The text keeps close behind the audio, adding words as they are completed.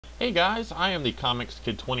Hey guys, I am the Comics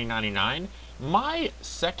Kid 2099. My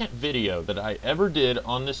second video that I ever did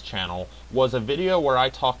on this channel was a video where I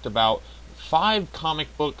talked about 5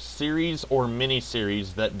 comic book series or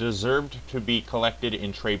miniseries that deserved to be collected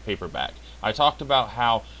in trade paperback. I talked about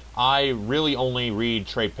how I really only read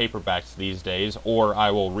trade paperbacks these days, or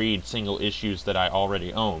I will read single issues that I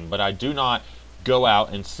already own, but I do not go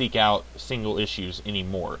out and seek out single issues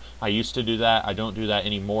anymore. I used to do that. I don't do that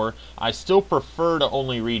anymore. I still prefer to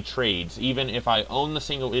only read trades. Even if I own the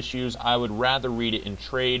single issues, I would rather read it in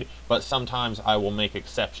trade, but sometimes I will make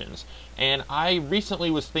exceptions. And I recently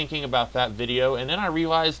was thinking about that video, and then I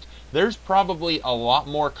realized there's probably a lot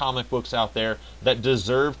more comic books out there that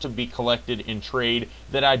deserve to be collected in trade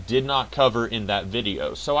that I did not cover in that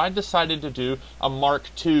video. So I decided to do a Mark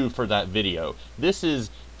II for that video. This is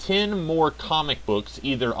 10 more comic books,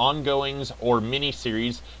 either ongoings or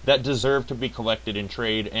miniseries, that deserve to be collected in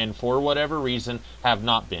trade and for whatever reason have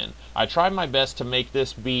not been. I tried my best to make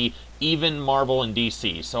this be even Marvel and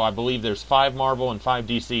DC, so I believe there's 5 Marvel and 5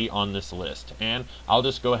 DC on this list, and I'll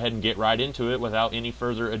just go ahead and get right into it without any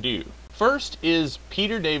further ado. First is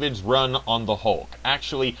Peter David's run on the Hulk.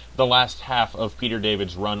 Actually, the last half of Peter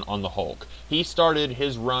David's run on the Hulk. He started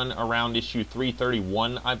his run around issue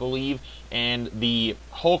 331, I believe, and the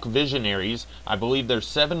Hulk Visionaries, I believe there's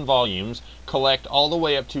 7 volumes, collect all the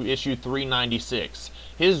way up to issue 396.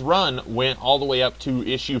 His run went all the way up to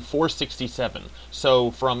issue 467.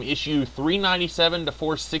 So from issue 397 to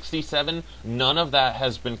 467, none of that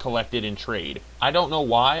has been collected in trade. I don't know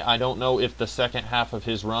why. I don't know if the second half of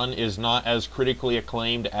his run is not as critically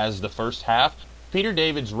acclaimed as the first half. Peter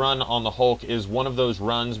David's run on the Hulk is one of those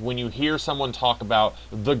runs when you hear someone talk about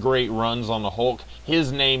the great runs on the Hulk,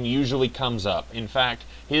 his name usually comes up. In fact,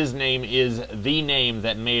 his name is the name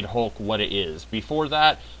that made Hulk what it is. Before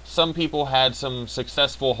that, some people had some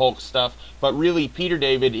successful Hulk stuff, but really Peter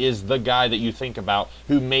David is the guy that you think about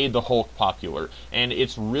who made the Hulk popular. And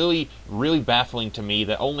it's really baffling to me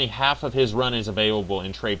that only half of his run is available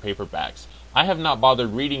in trade paperbacks. I have not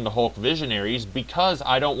bothered reading the Hulk Visionaries because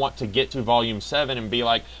I don't want to get to volume 7 and be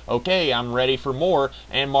like, okay, I'm ready for more,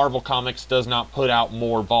 and Marvel Comics does not put out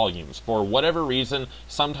more volumes. For whatever reason,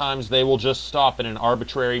 sometimes they will just stop at an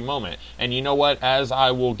arbitrary moment. And you know what, as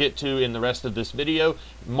I will get to in the rest of this video,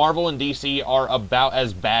 Marvel and DC are about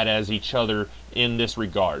as bad as each other in this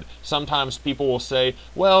regard. Sometimes people will say,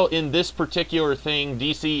 well, in this particular thing,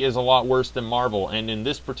 DC is a lot worse than Marvel, and in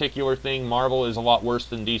this particular thing, Marvel is a lot worse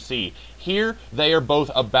than DC. Here, they are both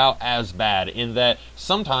about as bad in that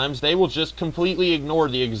sometimes they will just completely ignore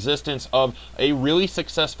the existence of a really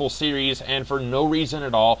successful series, and for no reason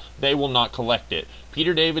at all, they will not collect it.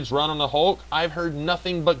 Peter David's run on the Hulk, I've heard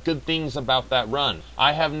nothing but good things about that run.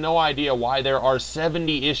 I have no idea why there are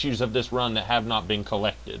 70 issues of this run that have not been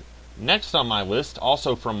collected. Next on my list,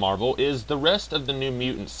 also from Marvel, is the rest of the New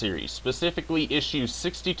Mutants series, specifically issues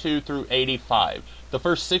 62 through 85. The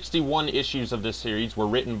first 61 issues of this series were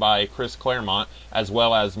written by Chris Claremont, as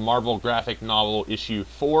well as Marvel graphic novel issue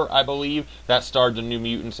 4, I believe, that starred the New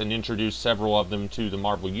Mutants and introduced several of them to the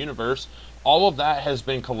Marvel Universe. All of that has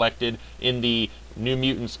been collected in the New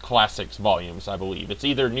Mutants Classics volumes, I believe. It's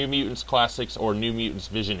either New Mutants Classics or New Mutants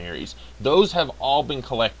Visionaries. Those have all been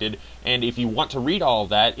collected, and if you want to read all of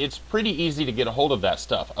that, it's pretty easy to get a hold of that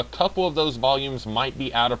stuff. A couple of those volumes might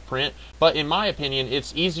be out of print, but in my opinion,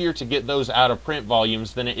 it's easier to get those out of print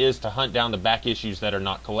volumes than it is to hunt down the back issues that are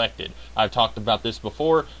not collected. I've talked about this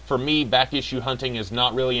before. For me, back issue hunting is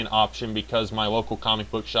not really an option because my local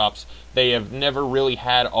comic book shops, they have never really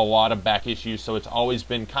had a lot of back issues, so it's always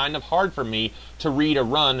been kind of hard for me to read a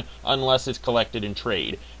run unless it's collected in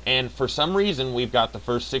trade. And for some reason, we've got the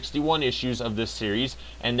first 61 issues of this series,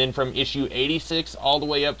 and then from issue 86 all the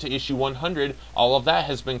way up to issue 100, all of that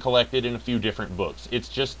has been collected in a few different books. It's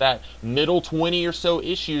just that middle 20 or so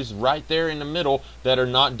issues right there in the middle that are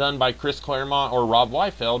not done by Chris Claremont or Rob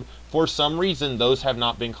Liefeld. For some reason, those have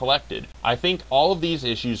not been collected. I think all of these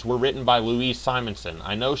issues were written by Louise Simonson.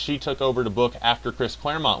 I know she took over the book after Chris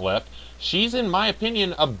Claremont left. She's, in my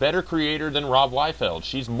opinion, a better creator than Rob Liefeld.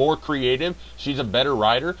 She's more creative. She's a better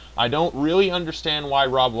writer. I don't really understand why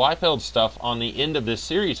Rob Liefeld's stuff on the end of this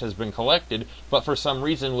series has been collected, but for some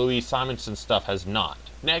reason, Louise Simonson's stuff has not.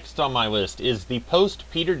 Next on my list is the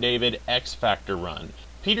post-Peter David X-Factor run.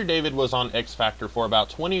 Peter David was on X-Factor for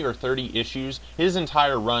about 20 or 30 issues. His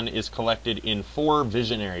entire run is collected in 4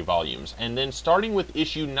 Visionary volumes, and then starting with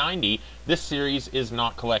issue 90, this series is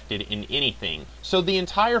not collected in anything. So the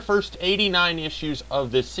entire first 89 issues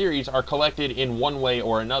of this series are collected in one way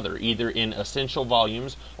or another, either in Essential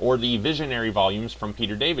volumes or the Visionary volumes from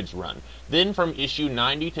Peter David's run. Then from issue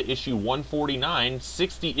 90 to issue 149,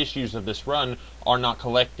 60 issues of this run are not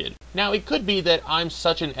collected. Now, it could be that I'm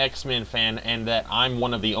such an X-Men fan and that I'm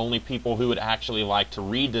one of the only people who would actually like to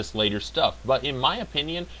read this later stuff, but in my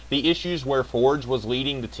opinion, the issues where Forge was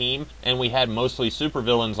leading the team and we had mostly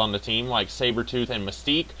supervillains on the team like Sabretooth and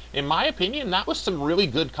Mystique, in my opinion, that was some really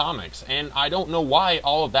good comics, and I don't know why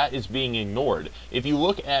all of that is being ignored. If you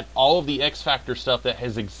look at all of the X-Factor stuff that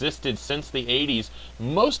has existed since the 80s,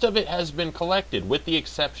 most of it has been collected, with the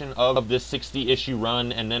exception of this 60-issue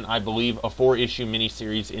run and then I believe a 4-issue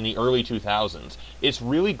miniseries in the early 2000s. It's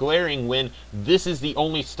really glaring when this is the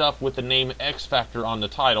only stuff with the name X-Factor on the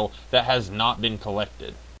title that has not been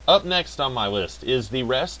collected. Up next on my list is the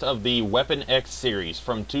rest of the Weapon X series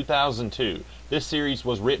from 2002. This series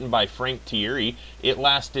was written by Frank Tieri. It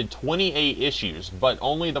lasted 28 issues, but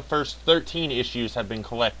only the first 13 issues have been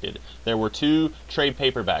collected. There were 2 trade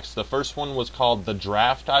paperbacks. The first one was called The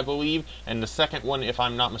Draft, I believe, and the second one, if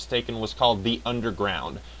I'm not mistaken, was called The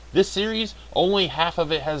Underground. This series, only half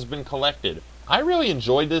of it has been collected. I really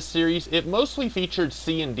enjoyed this series. It mostly featured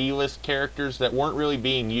C and D list characters that weren't really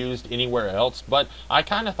being used anywhere else, but I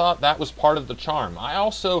kind of thought that was part of the charm. I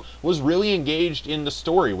also was really engaged in the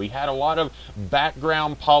story. We had a lot of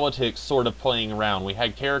background politics sort of playing around. We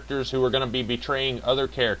had characters who were going to be betraying other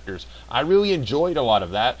characters. I really enjoyed a lot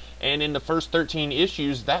of that, and in the first 13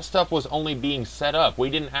 issues, that stuff was only being set up. We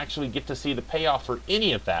didn't actually get to see the payoff for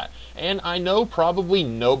any of that. And I know probably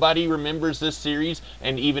nobody remembers this series,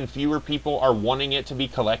 and even fewer people are wanting it to be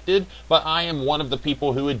collected, but I am one of the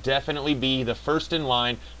people who would definitely be the first in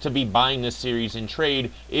line to be buying this series in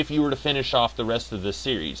trade if you were to finish off the rest of this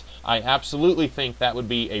series. I absolutely think that would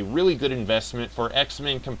be a really good investment for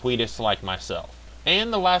X-Men completists like myself.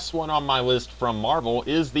 And the last one on my list from Marvel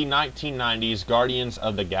is the 1990s Guardians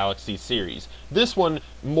of the Galaxy series. This one,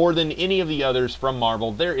 more than any of the others from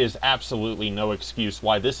Marvel, there is absolutely no excuse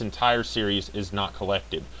why this entire series is not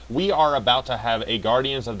collected. We are about to have a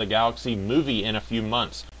Guardians of the Galaxy movie in a few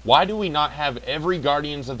months. Why do we not have every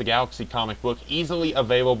Guardians of the Galaxy comic book easily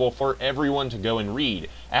available for everyone to go and read?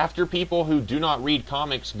 After people who do not read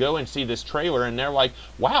comics go and see this trailer and they're like,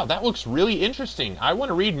 wow, that looks really interesting. I want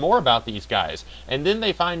to read more about these guys. And then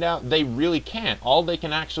they find out they really can't. All they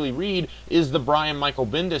can actually read is the Brian Michael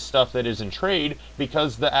Bendis stuff that is in trade,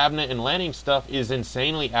 because the Abnett and Lanning stuff is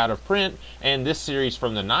insanely out of print, and this series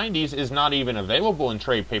from the 90s is not even available in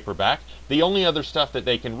trade paperback. The only other stuff that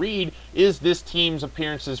they can read is this team's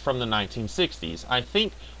appearances from the 1960s. I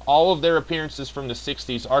think all of their appearances from the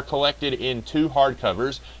 60s are collected in 2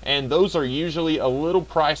 hardcovers, and those are usually a little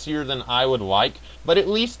pricier than I would like, but at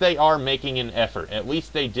least they are making an effort. At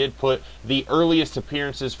least they did put the earliest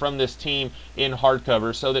appearances from this team in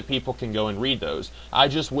hardcover so that people can go and read those. I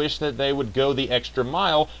just wish that they would go the extra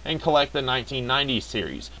mile and collect the 1990s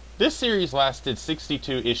series. This series lasted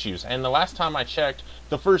 62 issues, and the last time I checked,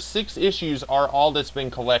 the first 6 issues are all that's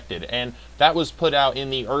been collected, and that was put out in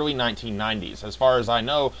the early 1990s. As far as I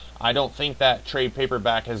know, I don't think that trade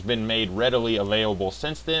paperback has been made readily available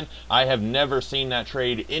since then. I have never seen that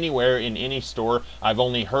trade anywhere in any store. I've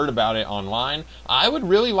only heard about it online. I would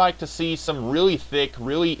really like to see some really thick,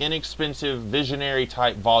 really inexpensive visionary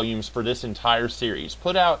type volumes for this entire series.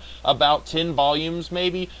 Put out about 10 volumes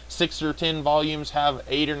maybe, 6 or 10 volumes, have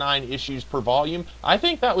 8 or 9 issues per volume. I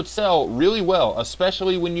think that would sell really well,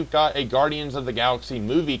 especially when you've got a Guardians of the Galaxy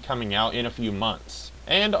movie coming out in a few months.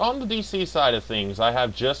 And on the DC side of things, I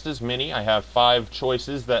have just as many. I have 5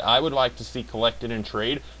 choices that I would like to see collected in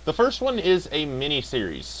trade. The first one is a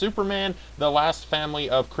mini-series, Superman, The Last Family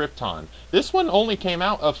of Krypton. This one only came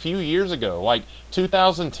out a few years ago, like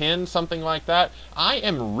 2010, something like that. I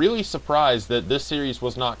am really surprised that this series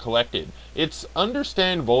was not collected. It's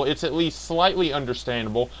understandable, it's at least slightly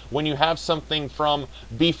understandable, when you have something from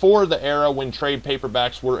before the era when trade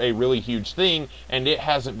paperbacks were a really huge thing and it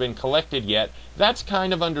hasn't been collected yet. That's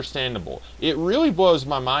kind of understandable. It really blows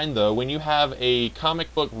my mind though when you have a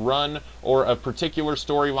comic book run or a particular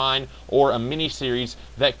storyline or a miniseries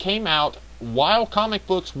that came out while comic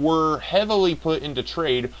books were heavily put into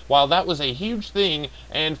trade, while that was a huge thing,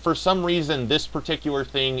 and for some reason this particular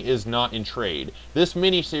thing is not in trade. This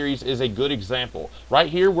miniseries is a good example. Right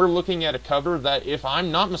here we're looking at a cover that, if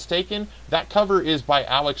I'm not mistaken, that cover is by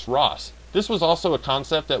Alex Ross. This was also a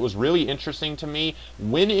concept that was really interesting to me.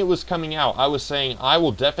 When it was coming out, I was saying I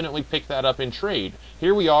will definitely pick that up in trade.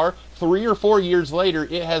 Here we are, 3 or 4 years later,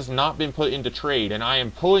 it has not been put into trade, and I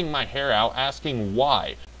am pulling my hair out asking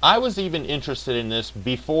why. I was even interested in this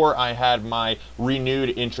before I had my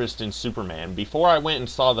renewed interest in Superman. Before I went and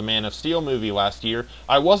saw the Man of Steel movie last year,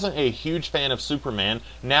 I wasn't a huge fan of Superman.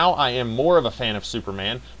 Now I am more of a fan of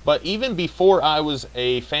Superman. But even before I was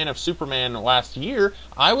a fan of Superman last year,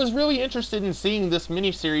 I was really interested in seeing this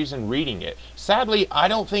miniseries and reading it. Sadly, I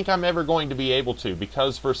don't think I'm ever going to be able to,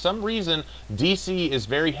 because for some reason DC is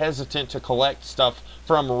very hesitant to collect stuff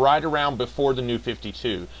from right around before the New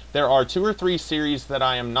 52. There are 2 or 3 series that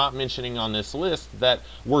I am not mentioning on this list that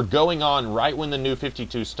were going on right when the New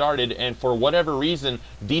 52 started, and for whatever reason,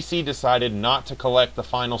 DC decided not to collect the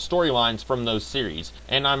final storylines from those series.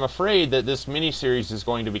 And I'm afraid that this miniseries is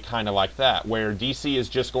going to be kind of like that, where DC is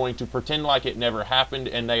just going to pretend like it never happened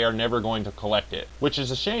and they are never going to collect it. Which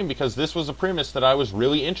is a shame, because this was a premise that I was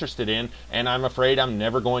really interested in, and I'm afraid I'm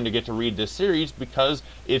never going to get to read this series because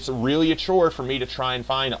it's really a chore for me to try and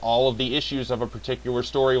find all of the issues of a particular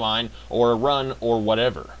storyline or a run or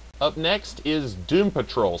whatever. Up next is Doom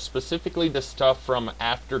Patrol, specifically the stuff from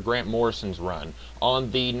after Grant Morrison's run.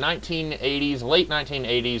 On the 1980s, late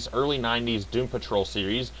 1980s, early 90s Doom Patrol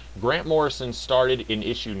series, Grant Morrison started in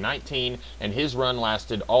issue 19, and his run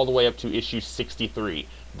lasted all the way up to issue 63.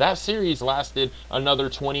 That series lasted another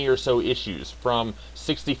 20 or so issues, from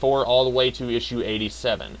 64 all the way to issue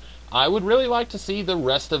 87. I would really like to see the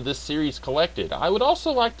rest of this series collected. I would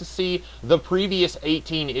also like to see the previous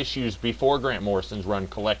 18 issues before Grant Morrison's run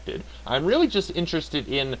collected. I'm really just interested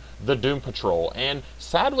in the Doom Patrol, and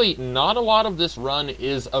sadly, not a lot of this run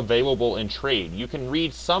is available in trade. You can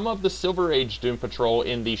read some of the Silver Age Doom Patrol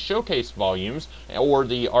in the Showcase volumes, or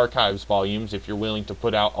the Archives volumes if you're willing to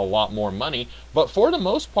put out a lot more money, but for the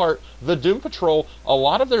most part, the Doom Patrol, a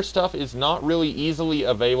lot of their stuff is not really easily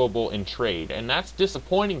available in trade, and that's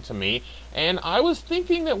disappointing to me. And I was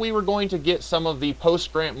thinking that we were going to get some of the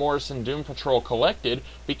post-Grant Morrison Doom Patrol collected,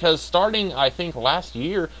 because starting, I think, last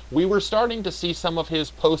year, we were starting to see some of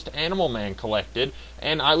his post-Animal Man collected,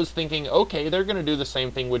 and I was thinking, okay, they're going to do the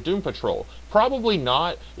same thing with Doom Patrol. Probably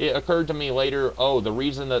not. It occurred to me later, oh, the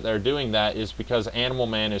reason that they're doing that is because Animal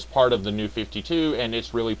Man is part of the New 52, and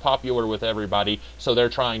it's really popular with everybody, so they're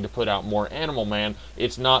trying to put out more Animal Man.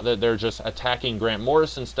 It's not that they're just attacking Grant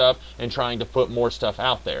Morrison stuff and trying to put more stuff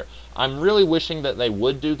out there. I'm really wishing that they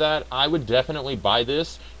would do that. I would definitely buy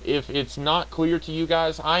this. If it's not clear to you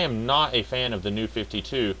guys, I am not a fan of the New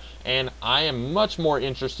 52, and I am much more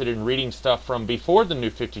interested in reading stuff from before the New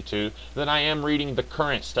 52 than I am reading the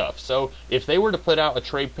current stuff. So if they were to put out a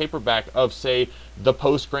trade paperback of, say, the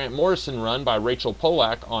post-Grant Morrison run by Rachel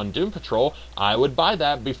Pollack on Doom Patrol, I would buy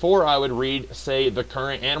that before I would read, say, the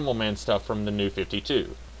current Animal Man stuff from the New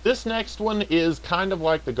 52. This next one is kind of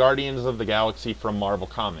like the Guardians of the Galaxy from Marvel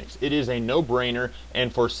Comics. It is a no-brainer,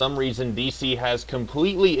 and for some reason DC has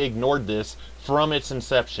completely ignored this from its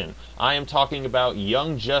inception. I am talking about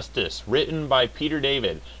Young Justice, written by Peter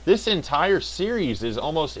David. This entire series is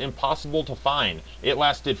almost impossible to find. It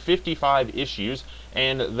lasted 55 issues,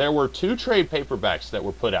 and there were 2 trade paperbacks that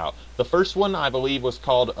were put out. The first one, I believe, was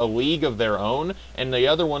called A League of Their Own, and the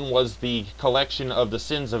other one was the collection of the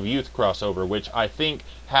Sins of Youth crossover, which I think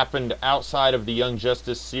happened outside of the Young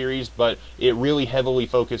Justice series, but it really heavily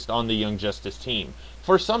focused on the Young Justice team.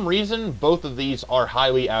 For some reason, both of these are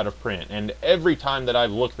highly out of print, and every time that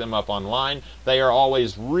I've looked them up online, they are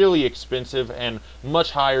always really expensive and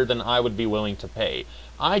much higher than I would be willing to pay.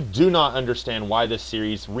 I do not understand why this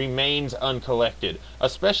series remains uncollected,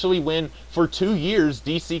 especially when, for 2 years,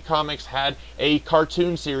 DC Comics had a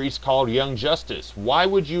cartoon series called Young Justice. Why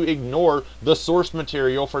would you ignore the source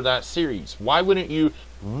material for that series? Why wouldn't you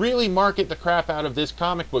really market the crap out of this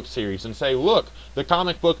comic book series and say, look, the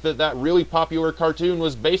comic book that really popular cartoon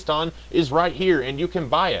was based on is right here and you can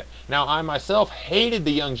buy it. Now, I myself hated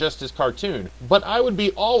the Young Justice cartoon, but I would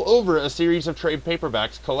be all over a series of trade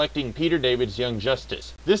paperbacks collecting Peter David's Young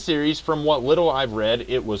Justice. This series, from what little I've read,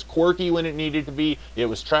 it was quirky when it needed to be, it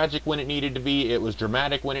was tragic when it needed to be, it was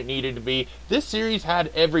dramatic when it needed to be. This series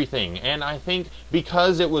had everything, and I think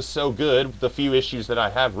because it was so good, the few issues that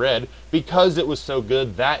I have read, because it was so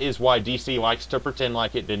good, that is why DC likes to pretend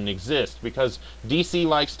like it didn't exist, because DC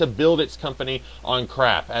likes to build its company on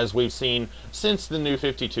crap, as we've seen since the New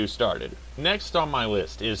 52 started. Next on my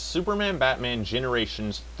list is Superman Batman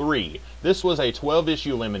Generations 3. This was a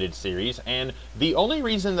 12-issue limited series, and the only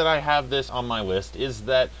reason that I have this on my list is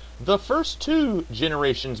that the first 2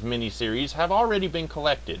 Generations miniseries have already been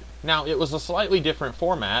collected. Now, it was a slightly different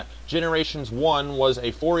format. Generations 1 was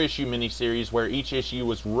a 4-issue miniseries where each issue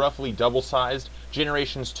was roughly double-sized.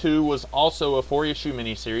 Generations 2 was also a 4-issue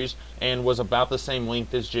miniseries and was about the same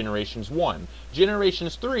length as Generations 1.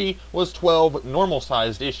 Generations 3 was 12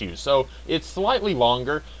 normal-sized issues, so it's slightly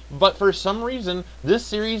longer. but for some reason, this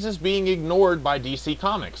series is being ignored by DC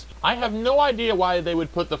Comics. I have no idea why they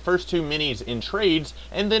would put the first two minis in trades,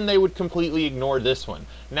 and then they would completely ignore this one.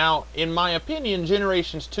 Now, in my opinion,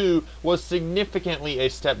 Generations 2 was significantly a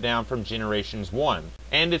step down from Generations 1.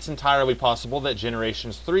 And it's entirely possible that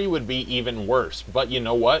Generations 3 would be even worse. But you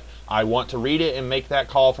know what? I want to read it and make that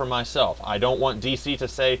call for myself. I don't want DC to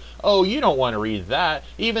say, oh, you don't want to read that.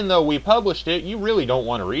 Even though we published it, you really don't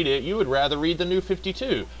want to read it. You would rather read the New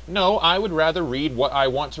 52. No, I would rather read what I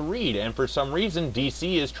want to read. And for some reason,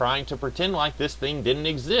 DC is trying to pretend like this thing didn't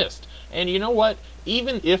exist. And you know what?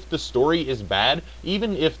 Even if the story is bad,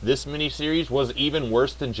 even if this miniseries was even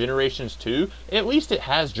worse than Generations 2, at least it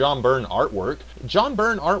has John Byrne artwork. John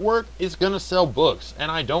Byrne artwork is gonna sell books,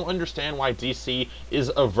 and I don't understand why DC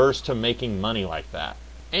is averse to making money like that.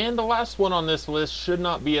 And the last one on this list should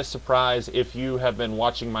not be a surprise if you have been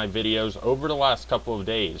watching my videos over the last couple of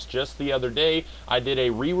days. Just the other day, I did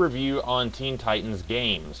a re-review on Teen Titans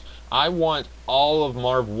games. I want all of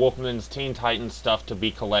Marv Wolfman's Teen Titans stuff to be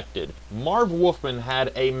collected. Marv Wolfman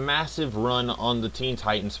had a massive run on the Teen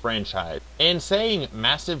Titans franchise. And saying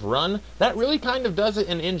massive run, that really kind of does it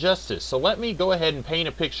an injustice. So let me go ahead and paint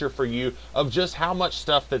a picture for you of just how much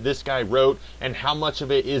stuff that this guy wrote and how much of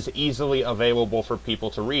it is easily available for people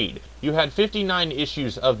to read. You had 59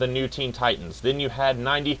 issues of the New Teen Titans. Then you had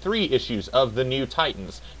 93 issues of the New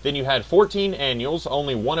Titans. Then you had 14 annuals,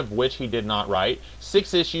 only one of which he did not write,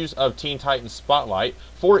 6 issues of Teen Titans Spotlight,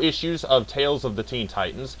 4 issues of Tales of the Teen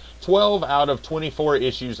Titans, 12 out of 24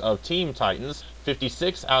 issues of Teen Titans,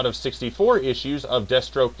 56 out of 64 issues of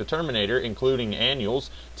Deathstroke the Terminator, including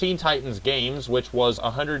annuals, Teen Titans Games, which was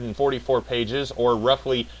 144 pages, or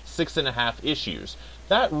roughly 6.5 issues.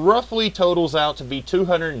 That roughly totals out to be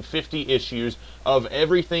 250 issues of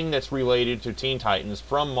everything that's related to Teen Titans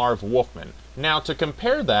from Marv Wolfman. Now, to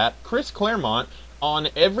compare that, Chris Claremont, on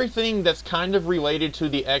everything that's kind of related to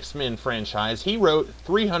the X-Men franchise, he wrote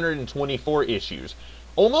 324 issues.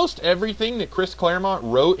 Almost everything that Chris Claremont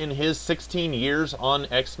wrote in his 16 years on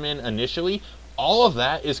X-Men initially, all of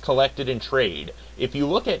that is collected in trade. If you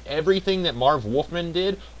look at everything that Marv Wolfman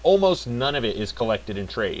did, almost none of it is collected in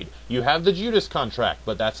trade. You have the Judas Contract,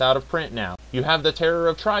 but that's out of print now. You have the Terror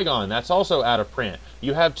of Trigon, that's also out of print.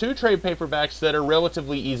 You have 2 trade paperbacks that are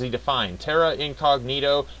relatively easy to find, Terra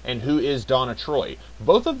Incognito and Who is Donna Troy.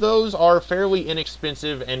 Both of those are fairly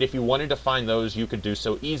inexpensive, and if you wanted to find those, you could do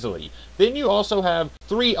so easily. Then you also have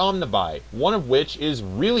 3 omnibuy, one of which is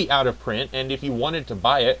really out of print, and if you wanted to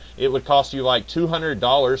buy it, it would cost you like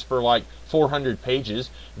 $200 for like 400 pages.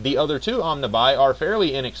 The other 2 omnibuy are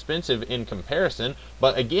fairly inexpensive in comparison,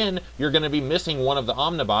 but again, you're going to be missing one of the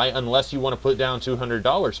omnibuy unless you want to put down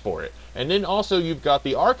 $200 for it. And then also you've got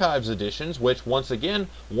the Archives editions, which once again,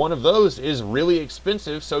 one of those is really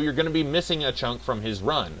expensive, so you're going to be missing a chunk from his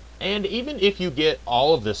run. And even if you get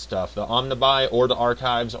all of this stuff, the omnibuy or the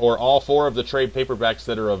Archives or all 4 of the trade paperbacks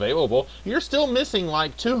that are available, you're still missing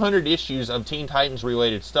like 200 issues of Teen Titans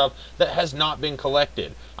related stuff that has not been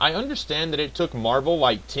collected. I understand that it took Marvel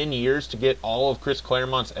like 10 years to get all of Chris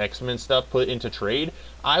Claremont's X-Men stuff put into trade.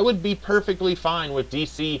 I would be perfectly fine with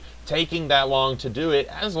DC taking that long to do it,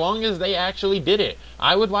 as long as they actually did it.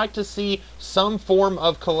 I would like to see some form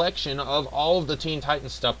of collection of all of the Teen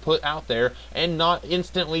Titans stuff put out there and not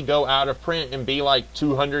instantly go out of print and be like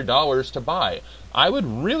 $200 to buy. I would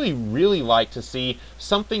really like to see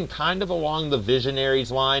something kind of along the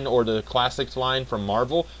Visionaries line or the Classics line from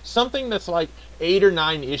Marvel. Something that's like 8 or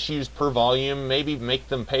 9 issues per volume, maybe make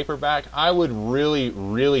them paperback. I would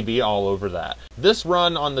really be all over that. This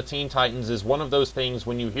run on the Teen Titans is one of those things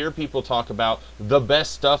when you hear people talk about the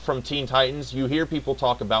best stuff from Teen Titans, you hear people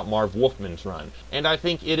talk about Marv Wolfman's run. And I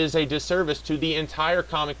think it is a disservice to the entire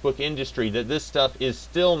comic book industry that this stuff is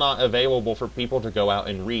still not available for people to go out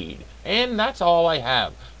and read. And that's all I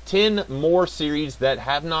have. 10 more series that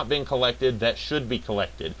have not been collected that should be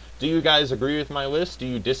collected. Do you guys agree with my list? Do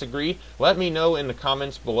you disagree? Let me know in the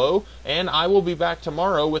comments below, and I will be back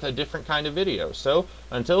tomorrow with a different kind of video. So,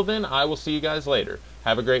 until then, I will see you guys later.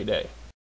 Have a great day.